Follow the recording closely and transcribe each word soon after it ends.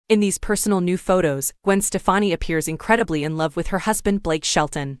In these personal new photos, Gwen Stefani appears incredibly in love with her husband Blake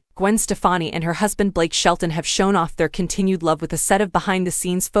Shelton. Gwen Stefani and her husband Blake Shelton have shown off their continued love with a set of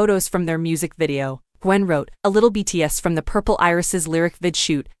behind-the-scenes photos from their music video. Gwen wrote, "A little BTS from the Purple Iris's lyric vid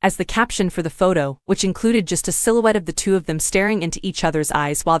shoot," as the caption for the photo, which included just a silhouette of the two of them staring into each other's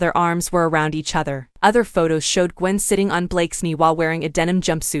eyes while their arms were around each other. Other photos showed Gwen sitting on Blake's knee while wearing a denim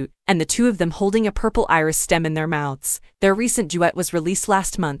jumpsuit, and the two of them holding a purple iris stem in their mouths. Their recent duet was released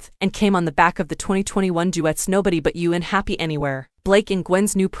last month, and came on the back of the 2021 duets Nobody But You and Happy Anywhere. Blake and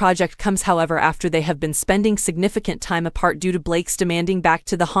Gwen's new project comes however after they have been spending significant time apart due to Blake's demanding back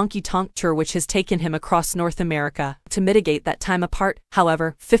to the Honky Tonk Tour, which has taken him across North America. To mitigate that time apart,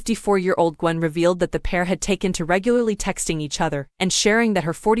 however, 54-year-old Gwen revealed that the pair had taken to regularly texting each other, and sharing that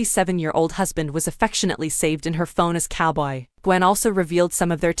her 47-year-old husband was affectionately saved in her phone as Cowboy. Gwen also revealed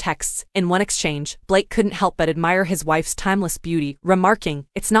some of their texts. In one exchange, Blake couldn't help but admire his wife's timeless beauty, remarking,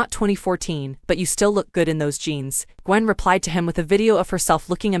 "It's not 2014, but you still look good in those jeans." Gwen replied to him with a video of herself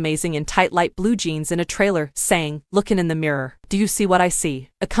looking amazing in tight light blue jeans in a trailer, saying, "Lookin' in the mirror. Do you see what I see?"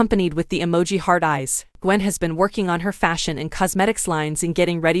 accompanied with the emoji heart eyes. Gwen has been working on her fashion and cosmetics lines and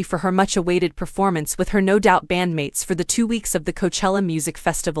getting ready for her much-awaited performance with her No Doubt bandmates for the 2 weeks of the Coachella Music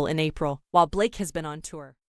Festival in April, while Blake has been on tour.